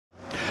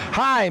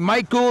Hi,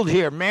 Mike Gould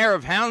here, Mayor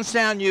of Hounds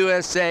Town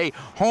USA,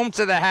 home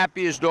to the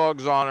happiest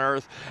dogs on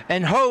earth,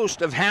 and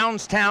host of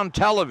Hounds Town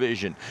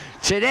Television.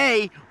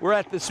 Today, we're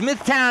at the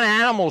Smithtown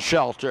Animal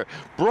Shelter,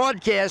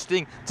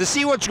 broadcasting to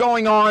see what's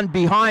going on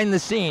behind the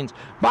scenes.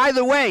 By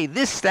the way,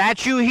 this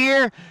statue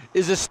here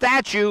is a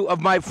statue of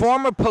my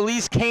former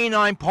police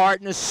canine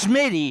partner,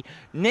 Smitty,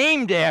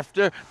 named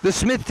after the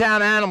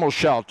Smithtown Animal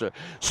Shelter.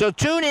 So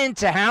tune in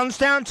to Hounds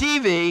Town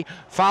TV,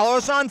 follow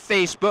us on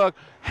Facebook,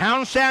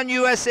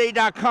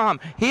 HoundsTownUSA.com.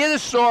 Hear the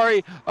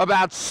story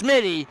about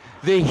Smitty,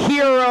 the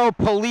hero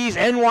police,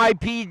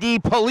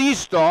 NYPD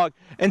police dog,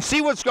 and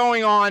see what's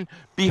going on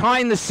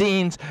behind the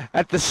scenes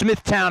at the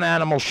Smithtown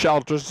Animal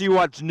Shelter. See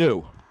what's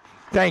new.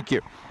 Thank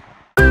you.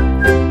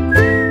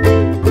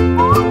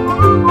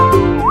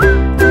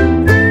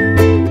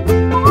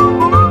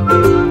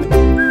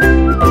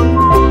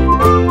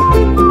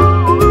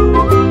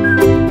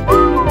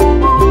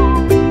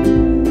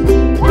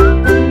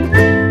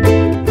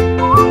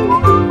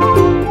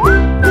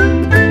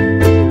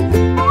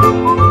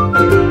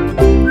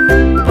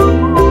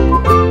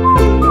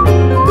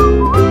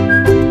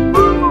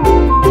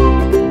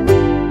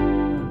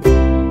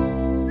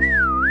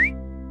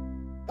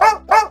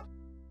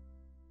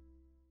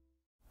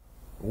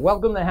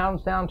 Welcome to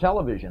Hounds Town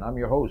Television. I'm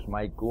your host,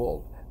 Mike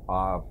Gould,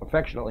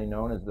 affectionately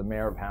known as the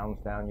Mayor of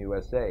Hounds Town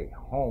USA,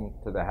 home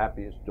to the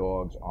happiest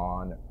dogs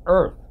on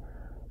earth.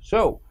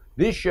 So,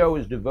 this show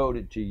is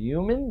devoted to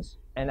humans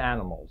and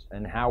animals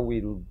and how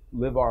we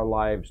live our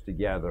lives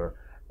together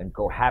and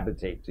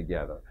cohabitate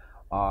together.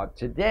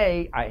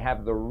 Today, I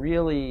have the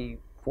really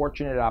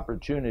fortunate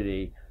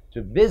opportunity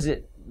to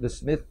visit the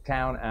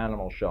Smithtown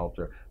Animal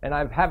Shelter, and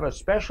I have a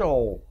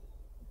special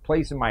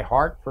place in my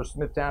heart for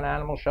Smithtown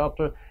Animal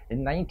Shelter.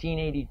 In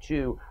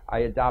 1982,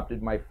 I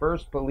adopted my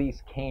first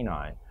police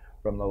canine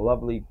from the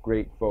lovely,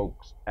 great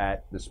folks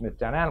at the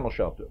Smithtown Animal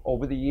Shelter.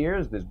 Over the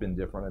years, there's been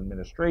different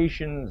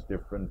administrations,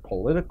 different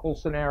political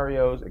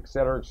scenarios, et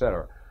cetera, et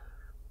cetera.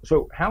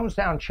 So Hounds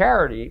Town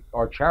Charity,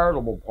 our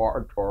charitable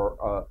part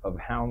of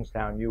Hounds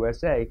Town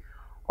USA,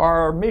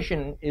 our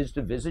mission is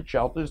to visit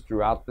shelters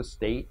throughout the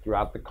state,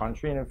 throughout the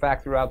country, and in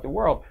fact throughout the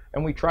world.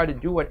 And we try to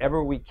do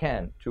whatever we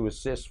can to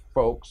assist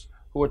folks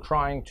who are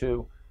trying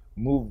to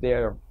move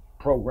their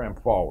program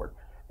forward.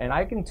 And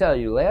I can tell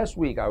you, last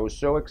week I was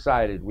so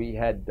excited. We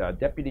had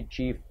Deputy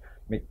Chief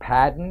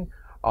McPadden,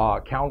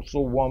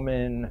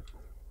 Councilwoman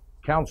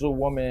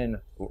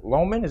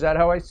Lohman, is that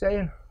how I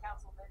say it?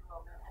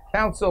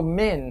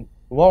 Councilman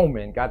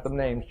Lohman, got the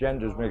names,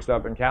 genders mixed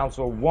up, and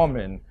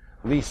Councilwoman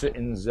Lisa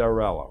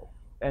Inzarello.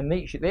 And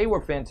they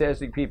were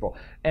fantastic people.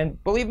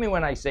 And believe me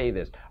when I say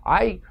this,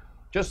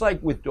 just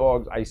like with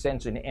dogs, I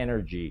sense an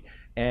energy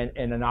and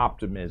an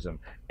optimism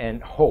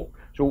and hope.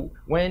 So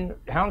when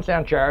Hounds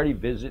Town Charity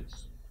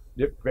visits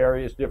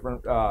various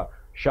different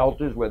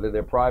shelters, whether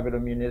they're private or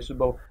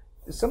municipal,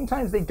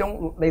 sometimes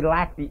they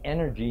lack the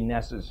energy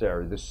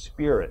necessary, the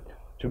spirit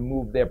to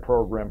move their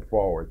program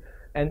forward.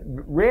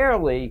 And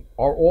rarely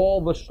are all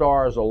the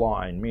stars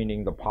aligned,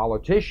 meaning the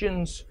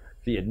politicians,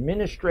 the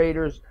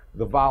administrators,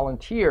 the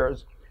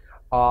volunteers.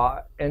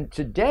 And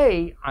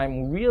today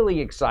I'm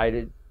really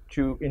excited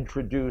to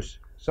introduce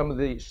some of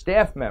the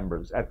staff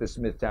members at the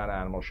Smithtown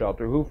Animal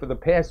Shelter who for the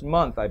past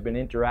month I've been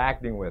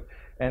interacting with.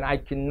 And I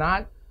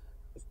cannot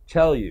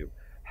tell you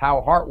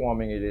how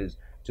heartwarming it is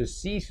to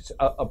see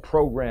a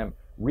program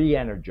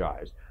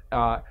re-energized.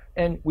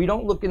 And we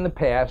don't look in the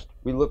past,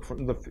 we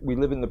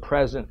live in the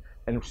present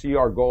and see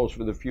our goals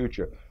for the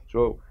future.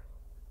 So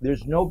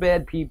there's no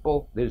bad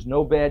people, there's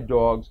no bad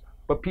dogs,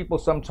 but people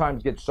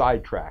sometimes get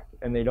sidetracked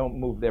and they don't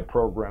move their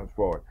programs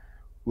forward.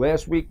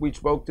 Last week we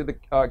spoke to the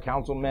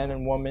councilman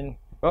and woman.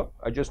 Oh,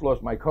 I just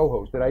lost my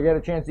co-host. Did I get a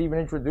chance to even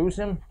introduce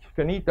him?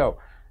 Finito.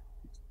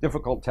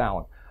 Difficult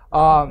talent.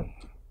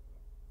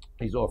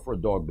 He's off for a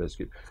dog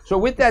biscuit. So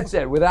with that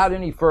said, without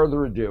any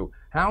further ado,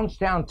 Hounds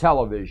Town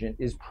Television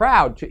is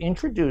proud to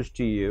introduce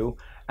to you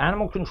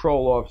Animal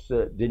Control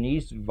Officer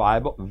Denise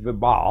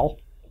Vibal,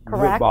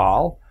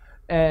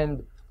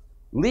 and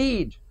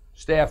lead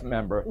staff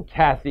member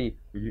Kathy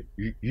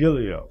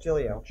Giglio.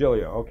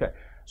 Okay.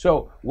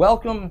 So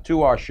welcome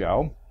to our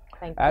show.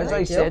 As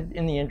I said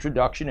in the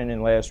introduction and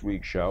in last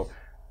week's show,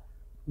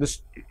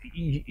 the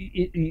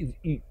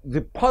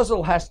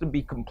puzzle has to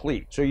be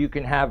complete. So you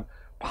can have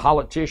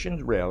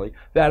politicians, really,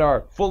 that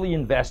are fully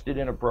invested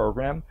in a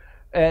program,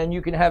 and you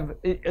can have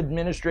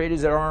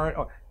administrators that aren't,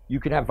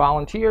 you can have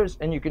volunteers,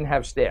 and you can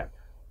have staff.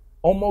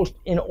 Almost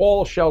in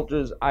all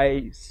shelters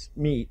I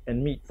meet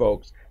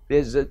folks,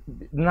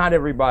 not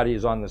everybody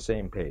is on the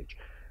same page.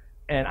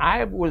 And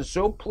I was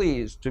so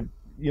pleased to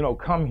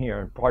come here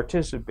and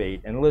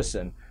participate and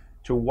listen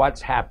to what's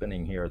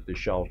happening here at the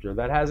shelter.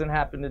 That hasn't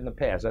happened in the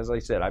past. As I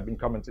said, I've been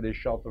coming to this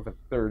shelter for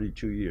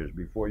 32 years,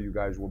 before you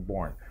guys were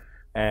born.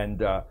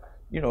 And,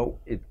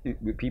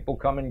 people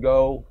come and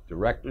go,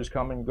 directors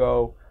come and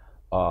go.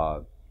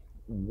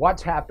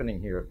 What's happening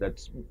here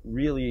that's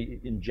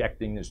really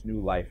injecting this new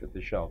life at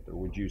the shelter,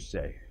 would you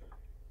say?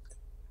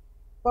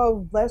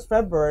 Well, last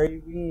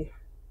February, we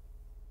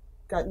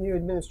got new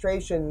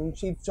administration.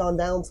 Chief John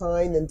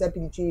Valentine and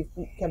Deputy Chief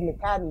Kevin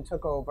McPadden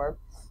took over,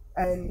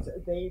 and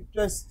they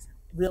just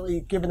really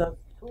given us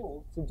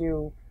tools to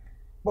do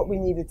what we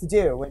needed to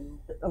do, and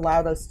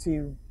allowed us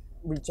to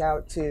reach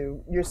out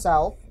to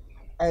yourself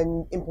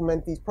and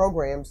implement these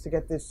programs to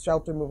get this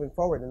shelter moving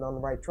forward and on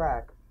the right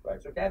track.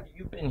 Right. So, Kathy,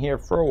 you've been here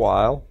for a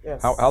while.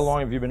 Yes. How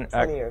long have you been?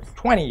 20 years.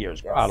 20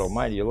 years. Yes. God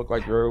Almighty! You look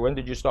like you're. When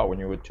did you start? When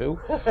you were 2?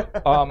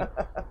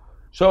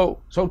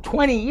 So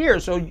 20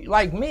 years. So,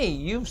 like me,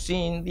 you've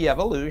seen the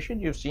evolution.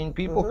 You've seen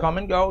people come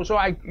and go. So,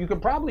 you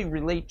could probably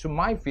relate to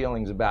my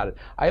feelings about it.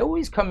 I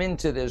always come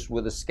into this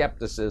with a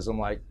skepticism,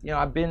 like,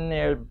 I've been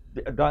there,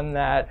 done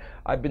that.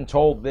 I've been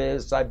told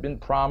this. I've been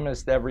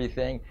promised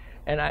everything,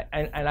 and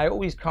I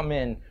always come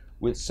in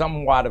with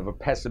somewhat of a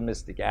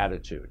pessimistic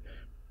attitude,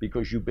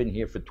 because you've been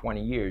here for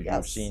 20 years. Yes.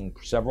 You've seen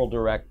several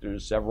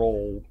directors,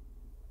 several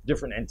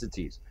different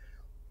entities,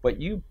 but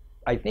you,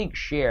 I think,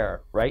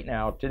 share right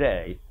now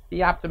today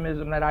the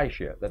optimism that I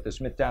share, that the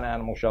Smithtown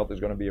Animal Shelter is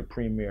going to be a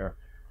premier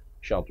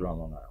shelter on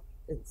Long Island.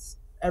 It's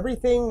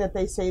everything that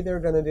they say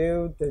they're going to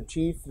do. The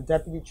chief, the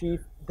deputy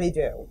chief, they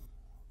do.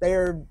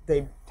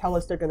 They tell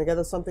us they're going to get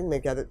us something. They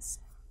get it.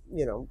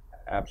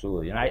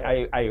 Absolutely, and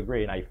I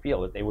agree, and I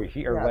feel it. They were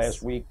here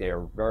last week. They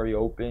are very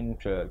open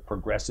to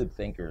progressive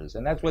thinkers,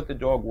 and that's what the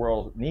dog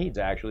world needs.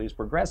 Actually, is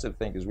progressive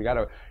thinkers. We got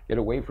to get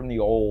away from the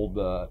old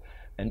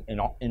and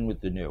in with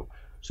the new.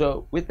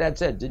 So, with that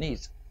said,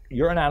 Denise,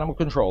 you're an animal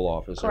control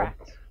officer.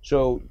 Correct.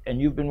 So, and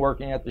you've been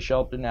working at the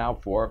shelter now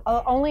for?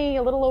 Only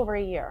a little over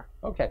a year.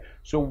 Okay.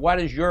 So what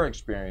has your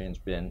experience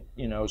been,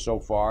 so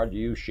far? Do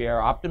you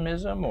share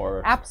optimism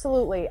or?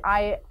 Absolutely.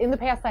 In the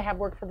past, I have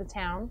worked for the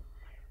town.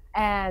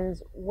 And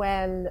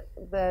when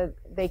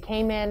they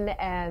came in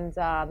and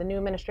the new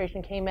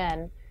administration came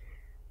in,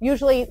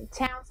 usually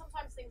town,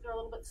 sometimes things are a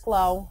little bit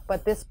slow,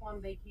 but this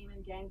one, they came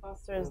in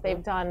gangbusters.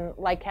 They've done,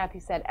 like Kathy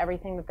said,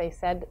 everything that they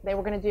said they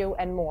were going to do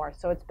and more.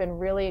 So it's been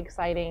really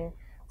exciting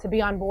to be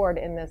on board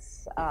in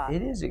this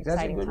It is.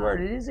 That's a good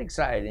word. It is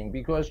exciting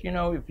because,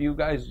 if you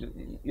guys,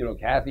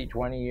 Kathy,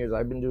 20 years,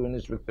 I've been doing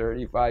this for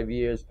 35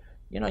 years,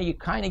 you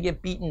kind of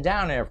get beaten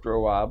down after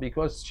a while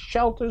because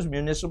shelters,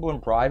 municipal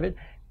and private,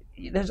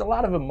 there's a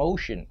lot of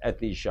emotion at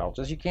these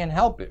shelters. You can't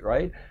help it,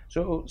 right?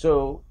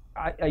 So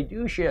I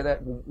do share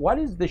that. What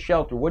is the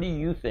shelter? What do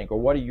you think, or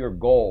what are your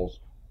goals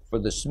for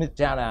the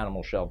Smithtown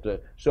Animal Shelter?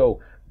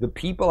 So the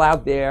people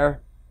out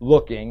there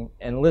looking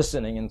and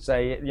listening and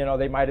say,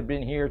 they might have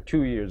been here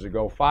 2 years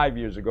ago, 5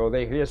 years ago.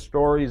 They hear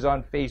stories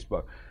on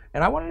Facebook.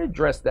 And I wanted to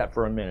address that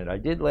for a minute. I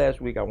did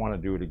last week. I want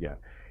to do it again.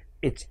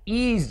 It's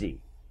easy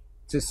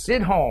to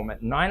sit home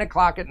at 9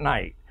 o'clock at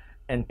night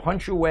and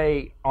punch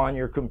away on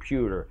your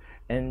computer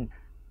and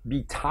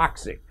be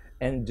toxic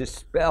and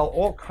dispel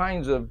all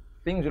kinds of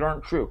things that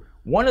aren't true.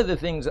 One of the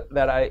things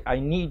that I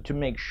need to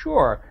make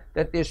sure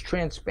that there's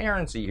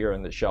transparency here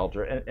in the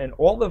shelter, and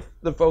all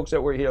the folks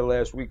that were here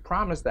last week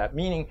promised that,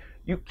 meaning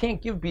you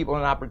can't give people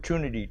an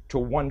opportunity to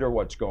wonder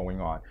what's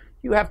going on.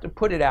 You have to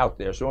put it out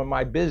there. So in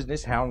my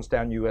business, Hounds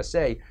Town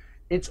USA,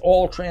 it's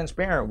all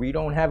transparent. We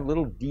don't have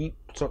little deep,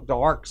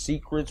 dark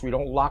secrets. We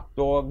don't lock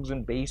dogs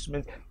in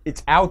basements.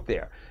 It's out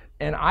there.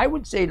 And I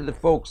would say to the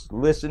folks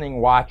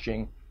listening,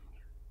 watching,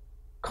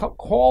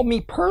 call me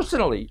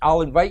personally.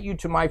 I'll invite you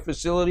to my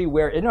facility,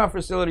 where in our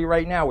facility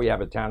right now we have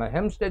a town of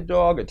Hempstead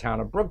dog, a town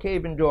of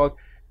Brookhaven dog,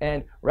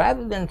 and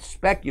rather than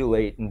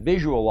speculate and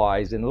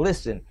visualize and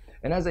listen,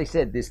 and as I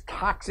said, this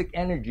toxic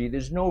energy,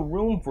 there's no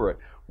room for it.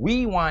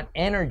 We want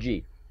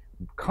energy.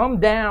 Come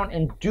down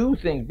and do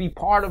things. Be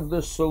part of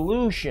the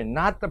solution,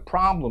 not the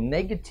problem.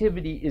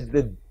 Negativity is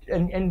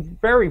and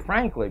very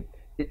frankly,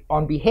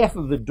 on behalf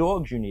of the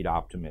dogs, you need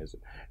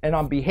optimism. And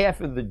on behalf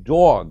of the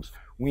dogs,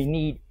 we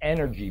need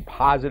energy,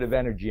 positive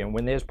energy. And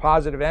when there's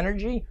positive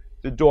energy,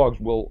 the dogs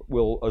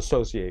will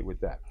associate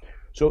with that.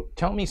 So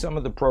tell me some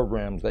of the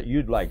programs that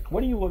you'd like.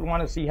 What do you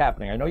want to see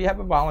happening? I know you have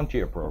a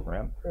volunteer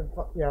program.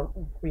 Yeah,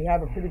 we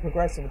have a pretty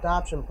progressive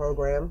adoption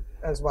program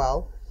as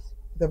well.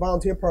 The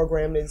volunteer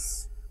program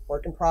is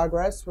work in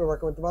progress. We're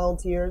working with the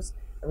volunteers.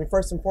 I mean,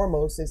 first and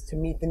foremost is to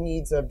meet the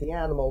needs of the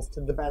animals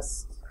to the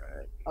best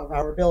of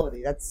our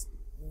ability. That's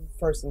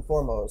first and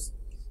foremost.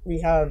 We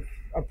have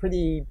a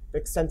pretty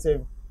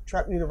extensive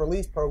trap neuter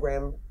release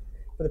program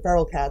for the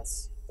feral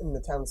cats in the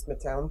town of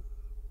Smithtown.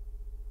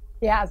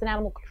 Yeah, as an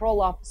animal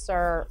control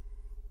officer,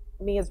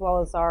 me as well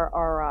as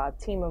our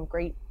team of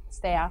great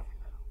staff,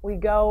 we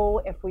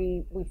go, if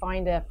we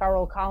find a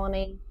feral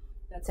colony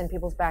that's in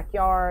people's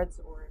backyards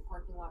or in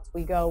parking lots,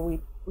 we go,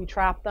 we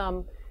trap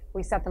them,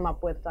 we set them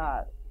up with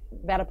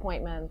vet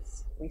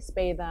appointments, we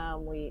spay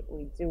them, we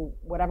do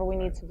whatever we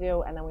need to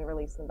do, and then we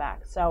release them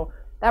back. So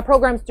that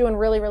program's doing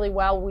really, really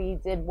well. We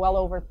did well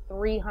over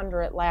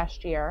 300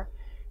 last year,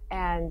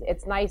 and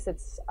it's nice.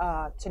 It's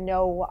to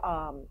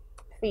no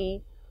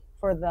fee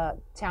for the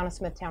town of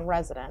Smithtown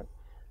resident.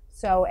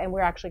 So, and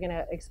we're actually going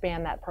to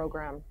expand that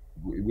program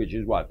Which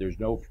is what? There's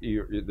no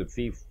fee. The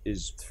fee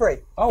is It's free.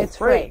 Oh, It's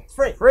free. free. It's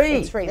free. Free.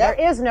 It's free. Yep.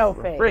 There is no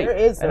fee. Free. There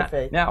is no And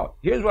fee. Now,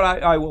 here's what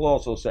I will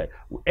also say.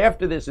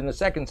 After this, in the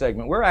second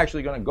segment, we're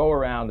actually going to go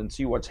around and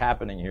see what's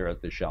happening here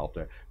at the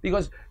shelter.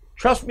 Because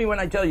trust me when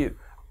I tell you,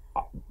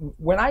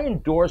 when I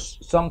endorse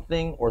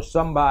something or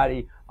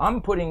somebody,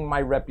 I'm putting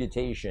my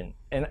reputation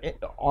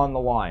on the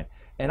line.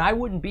 And I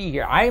wouldn't be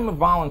here. I am a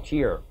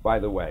volunteer, by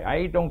the way.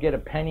 I don't get a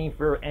penny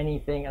for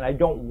anything, and I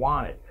don't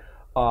want it.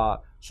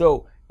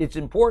 So it's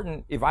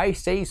important if I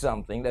say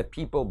something that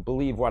people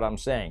believe what I'm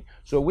saying.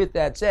 So with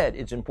that said,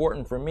 it's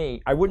important for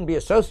me. I wouldn't be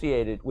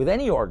associated with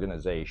any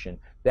organization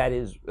that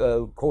is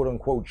quote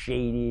unquote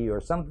shady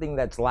or something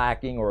that's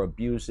lacking or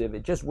abusive.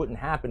 It just wouldn't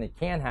happen. It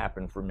can't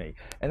happen for me.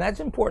 And that's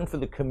important for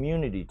the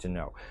community to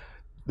know.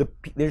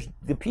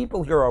 The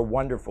people here are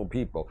wonderful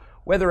people.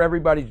 Whether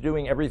everybody's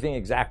doing everything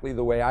exactly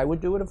the way I would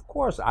do it, of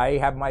course, I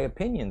have my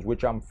opinions,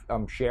 which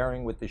I'm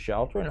sharing with the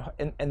shelter.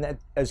 And that,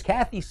 as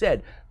Kathy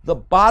said, the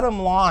bottom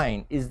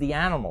line is the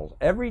animals.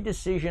 Every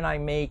decision I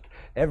make,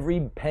 every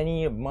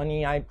penny of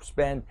money I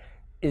spend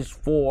is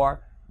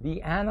for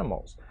the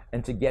animals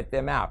and to get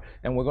them out.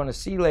 And we're going to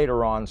see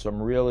later on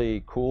some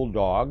really cool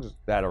dogs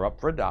that are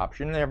up for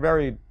adoption. They're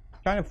very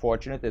kind of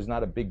fortunate. There's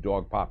not a big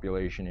dog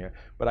population here,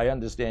 but I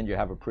understand you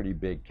have a pretty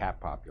big cat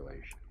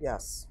population.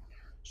 Yes.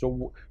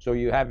 So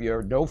you have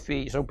your no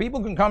fee. So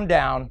people can come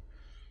down.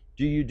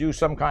 Do you do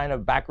some kind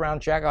of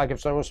background check? Like if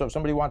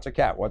somebody wants a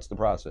cat, what's the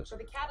process? For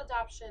the cat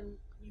adoption,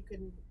 you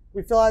can.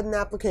 We fill out an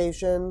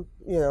application.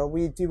 You know,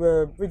 we do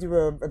a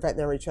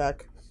veterinary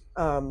check.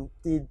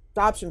 The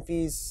adoption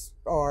fees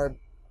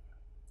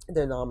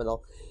they're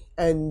nominal,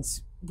 and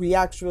we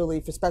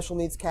actually, for special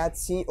needs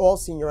cats, all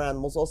senior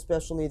animals, all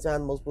special needs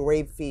animals, we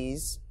waive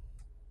fees.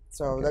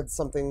 So okay. That's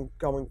something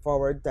going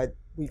forward that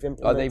we've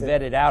implemented. Are they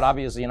vetted out?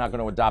 Obviously, you're not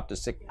going to adopt a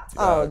sick.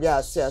 Oh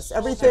yes.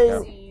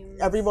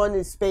 Everyone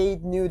is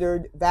spayed,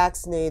 neutered,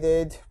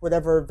 vaccinated,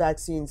 whatever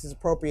vaccines is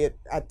appropriate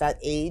at that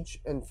age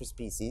and for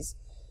species.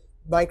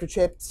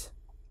 Microchipped,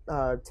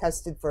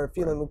 tested for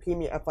feline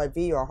leukemia,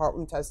 FIV, or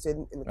heartworm tested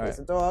in the case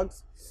of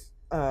dogs.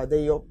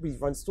 We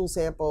run stool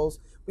samples.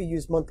 We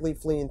use monthly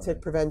flea and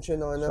tick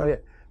prevention on them.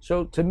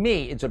 So to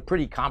me, it's a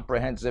pretty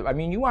comprehensive. I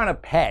mean, you want a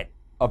pet.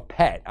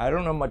 I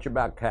don't know much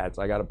about cats.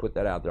 I got to put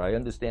that out there. I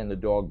understand the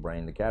dog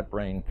brain, the cat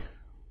brain.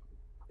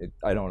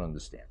 I don't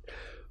understand.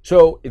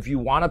 So if you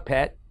want a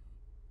pet,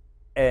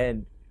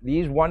 and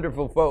these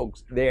wonderful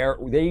folks,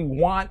 they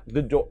want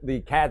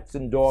the cats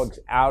and dogs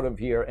out of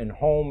here and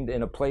homed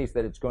in a place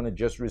that it's going to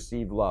just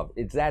receive love.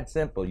 It's that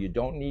simple. You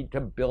don't need to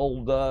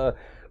build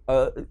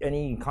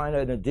any kind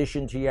of an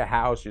addition to your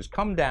house. Just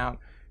come down,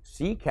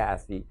 see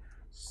Kathy,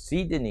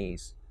 see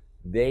Denise.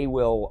 They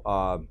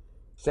will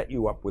set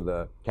you up with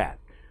a cat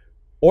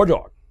or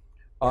dog.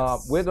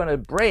 Yes. We're going to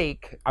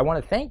break. I want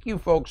to thank you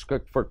folks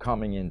for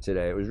coming in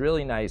today. It was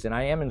really nice, and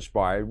I am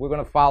inspired. We're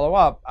going to follow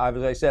up.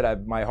 As I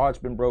said, my heart's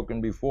been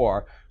broken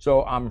before,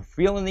 so I'm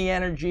feeling the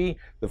energy.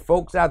 The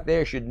folks out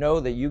there should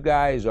know that you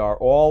guys are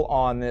all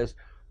on this.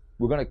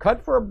 We're going to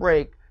cut for a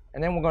break,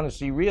 and then we're going to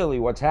see really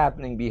what's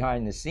happening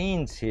behind the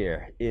scenes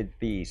here at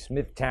the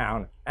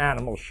Smithtown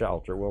Animal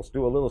Shelter. We'll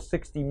do a little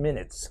 60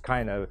 minutes,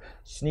 kind of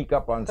sneak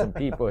up on some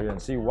people here and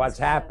see what's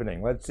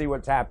happening. Let's see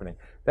what's happening.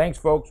 Thanks,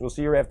 folks. We'll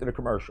see you after the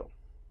commercial.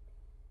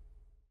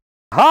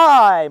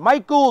 Hi,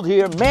 Mike Gould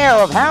here,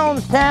 Mayor of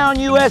Hounds Town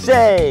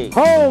USA,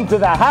 home to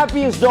the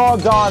happiest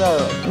dogs on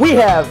earth. We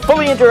have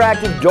fully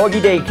interactive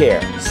doggy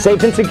daycare,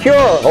 safe and secure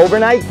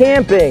overnight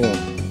camping,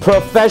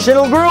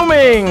 professional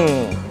grooming,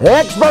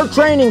 expert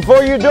training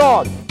for your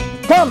dog.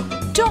 Come!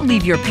 Don't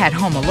leave your pet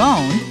home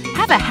alone.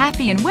 Have a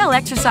happy and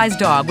well-exercised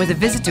dog with a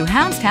visit to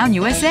Hounds Town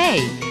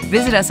USA.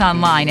 Visit us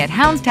online at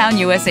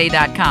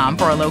houndstownusa.com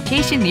for a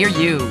location near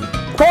you.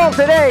 Call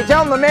today.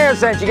 Tell them the mayor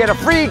sent you. Get a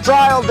free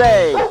trial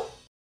day.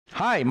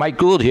 Hi, Mike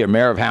Gould here,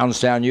 Mayor of Hounds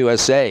Town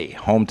USA,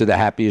 home to the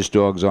happiest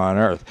dogs on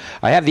earth.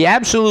 I have the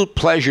absolute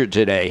pleasure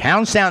today.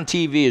 Hounds Town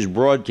TV is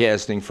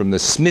broadcasting from the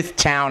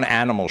Smithtown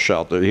Animal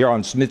Shelter here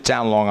on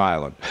Smithtown, Long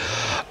Island.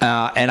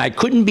 And I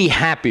couldn't be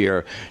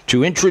happier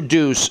to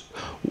introduce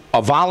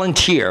a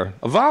volunteers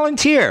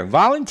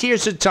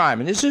at time.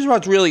 And this is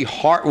what's really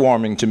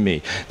heartwarming to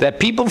me, that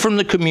people from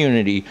the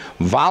community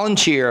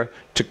volunteer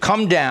to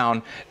come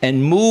down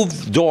and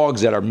move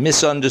dogs that are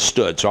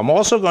misunderstood. So I'm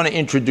also going to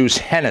introduce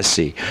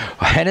Hennessy.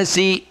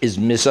 Hennessy is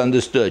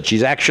misunderstood.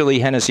 She's actually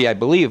Hennessy, I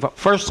believe.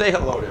 First, say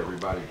hello to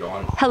everybody,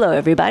 Dawn. Hello,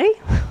 everybody.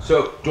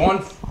 So Dawn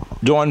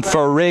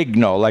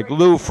Ferrigno, like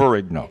Lou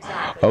Ferrigno.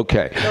 Exactly.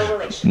 Okay. No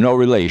relation. No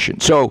relation.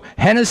 So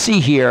Hennessy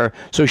here.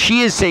 So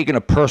she has taken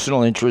a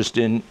personal interest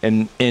in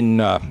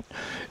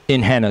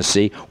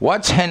Hennessy.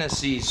 What's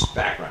Hennessy's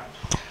background?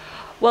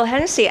 Well,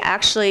 Hennessy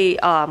actually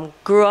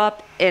grew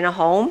up in a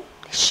home.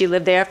 She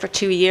lived there for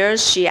 2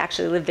 years. She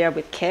actually lived there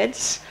with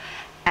kids.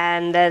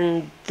 And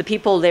then the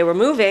people, they were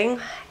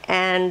moving,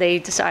 and they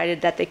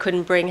decided that they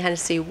couldn't bring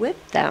Hennessy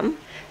with them,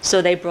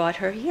 so they brought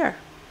her here.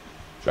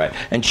 Right.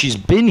 And she's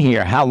been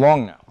here how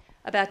long now?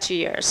 About 2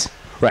 years.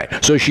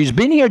 Right. So she's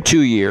been here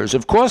 2 years.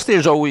 Of course,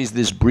 there's always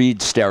this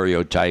breed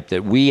stereotype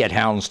that we at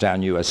Hounds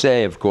Town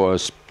USA, of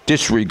course,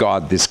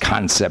 disregard this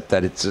concept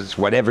that it's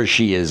whatever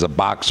she is, a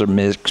boxer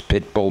mix,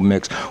 pit bull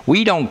mix.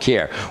 We don't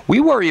care. We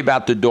worry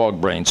about the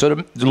dog brain. So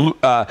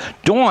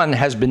Dawn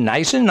has been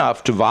nice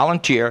enough to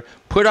volunteer,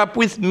 put up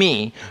with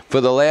me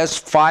for the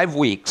last 5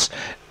 weeks.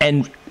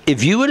 And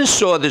if you would have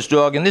saw this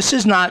dog, and this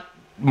is not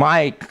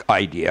my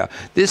idea,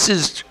 this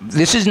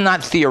is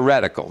not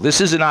theoretical. This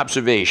is an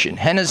observation.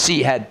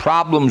 Hennessy had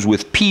problems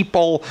with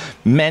people,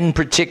 men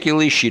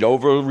particularly. She'd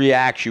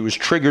overreact. She was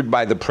triggered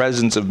by the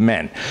presence of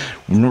men.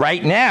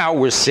 Right now,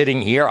 we're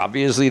sitting here.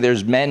 Obviously,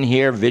 there's men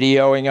here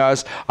videoing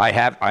us.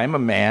 I'm a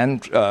man.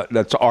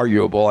 That's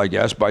arguable, I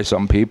guess, by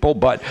some people.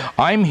 But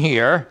I'm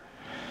here,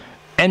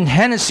 and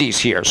Hennessy's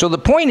here. So the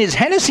point is,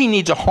 Hennessy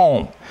needs a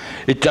home.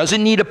 It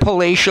doesn't need a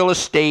palatial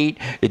estate.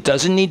 It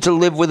doesn't need to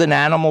live with an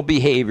animal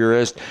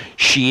behaviorist.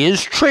 She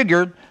is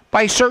triggered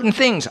by certain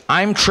things.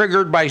 I'm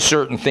triggered by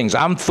certain things.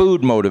 I'm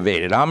food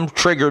motivated. I'm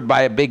triggered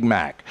by a Big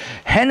Mac.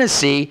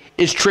 Hennessy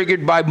is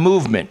triggered by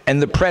movement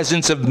and the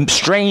presence of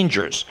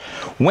strangers.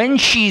 When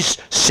she's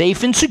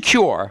safe and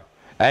secure,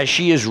 as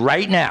she is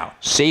right now,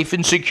 safe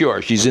and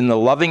secure, she's in the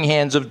loving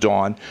hands of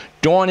Dawn.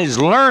 Dawn is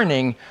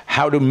learning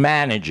how to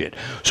manage it.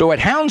 So at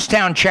Hounds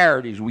Town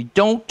Charities, we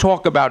don't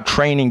talk about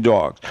training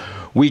dogs.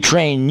 We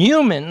train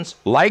humans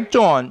like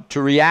Dawn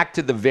to react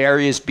to the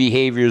various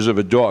behaviors of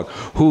a dog,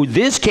 who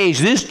this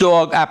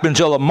dog, up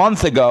until a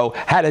month ago,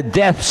 had a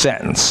death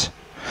sentence,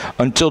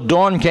 until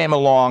Dawn came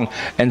along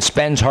and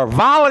spends her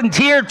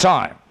volunteer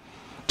time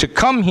to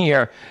come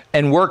here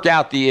and work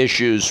out the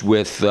issues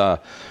with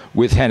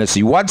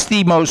Hennessy. What's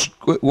the most,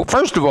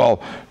 first of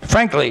all,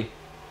 frankly,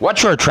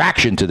 what's your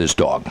attraction to this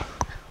dog?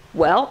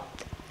 Well,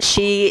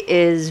 she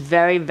is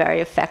very, very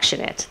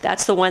affectionate.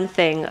 That's the one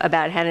thing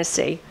about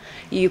Hennessy.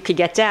 You could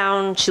get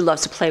down, she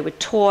loves to play with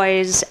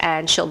toys,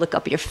 and she'll look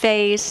up your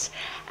face.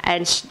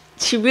 And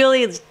she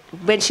really is,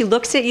 when she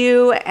looks at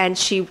you, and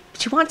she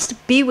wants to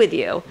be with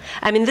you.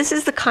 I mean, this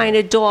is the kind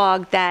of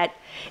dog that,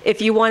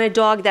 if you want a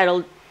dog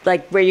that'll,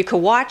 like, where you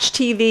could watch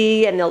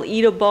TV and they'll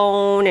eat a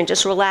bone and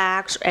just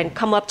relax and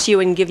come up to you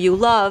and give you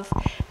love,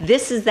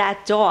 this is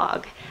that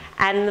dog.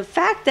 And the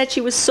fact that she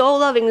was so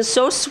loving and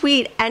so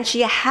sweet, and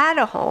she had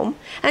a home,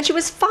 and she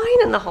was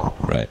fine in the home.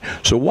 Right.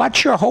 So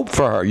what's your hope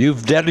for her?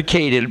 You've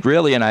dedicated,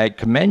 really, and I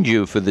commend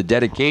you for the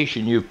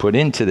dedication you've put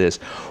into this.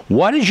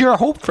 What is your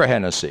hope for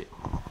Hennessy?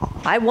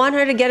 I want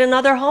her to get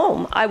another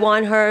home. I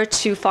want her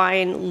to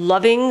find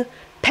loving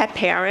pet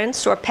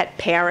parents or pet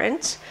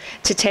parents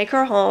to take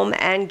her home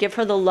and give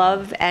her the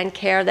love and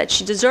care that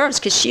she deserves,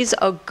 because she's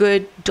a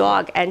good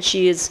dog, and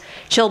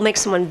she'll make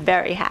someone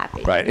very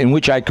happy. Right, in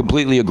which I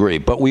completely agree.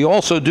 But we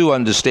also do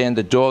understand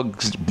that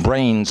dogs'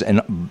 brains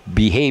and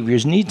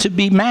behaviors need to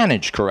be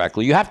managed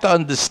correctly. You have to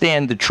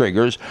understand the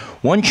triggers.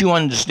 Once you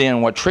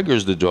understand what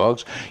triggers the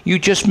dogs, you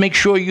just make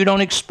sure you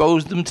don't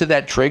expose them to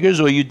that triggers,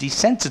 or you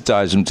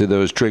desensitize them to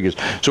those triggers.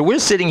 So we're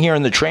sitting here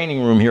in the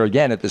training room here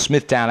again at the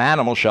Smithtown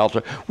Animal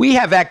Shelter. We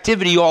have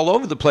activity all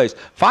over the place.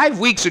 5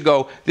 weeks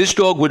ago, this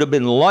dog would have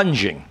been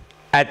lunging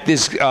at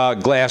this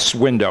glass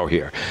window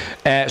here.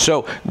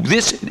 So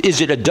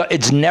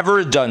it's never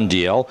a done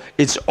deal.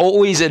 It's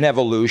always an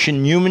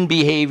evolution. Human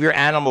behavior,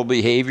 animal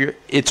behavior,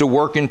 it's a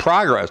work in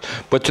progress.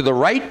 But to the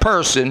right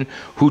person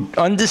who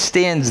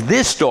understands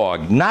this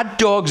dog, not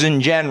dogs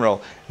in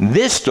general,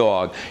 this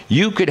dog,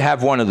 you could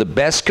have one of the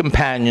best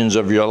companions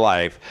of your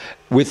life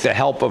with the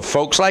help of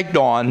folks like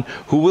Dawn,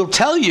 who will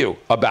tell you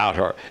about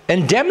her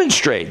and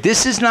demonstrate.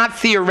 This is not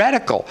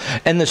theoretical.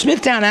 And the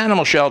Smithtown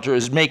Animal Shelter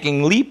is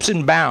making leaps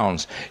and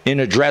bounds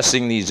in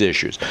addressing these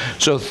issues.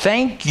 So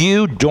thank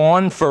you,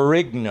 Dawn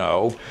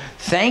Ferrigno.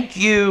 Thank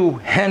you,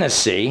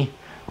 Hennessy,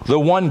 the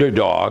wonder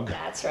dog.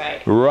 That's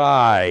right.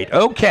 Right.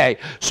 Okay.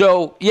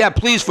 So, yeah,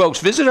 please,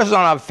 folks, visit us on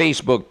our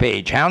Facebook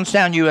page, Hounds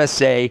Town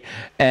USA,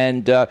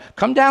 and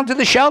come down to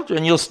the shelter,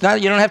 and you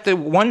don't have to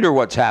wonder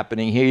what's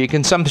happening here. You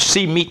can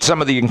meet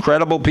some of the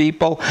incredible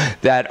people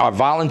that are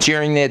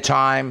volunteering their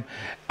time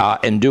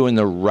and doing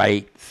the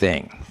right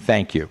thing.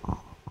 Thank you.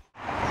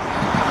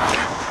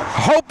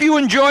 Hope you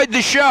enjoyed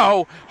the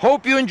show.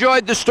 Hope you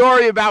enjoyed the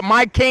story about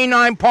my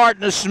canine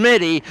partner,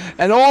 Smitty,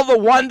 and all the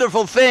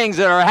wonderful things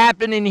that are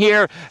happening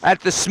here at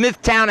the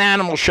Smithtown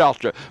Animal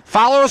Shelter.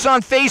 Follow us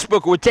on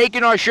Facebook. We're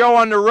taking our show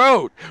on the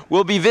road.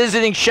 We'll be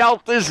visiting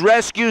shelters,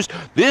 rescues.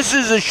 This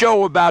is a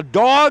show about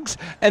dogs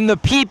and the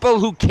people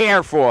who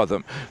care for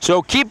them.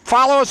 So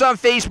follow us on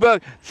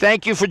Facebook.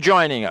 Thank you for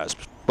joining us.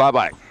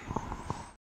 Bye-bye.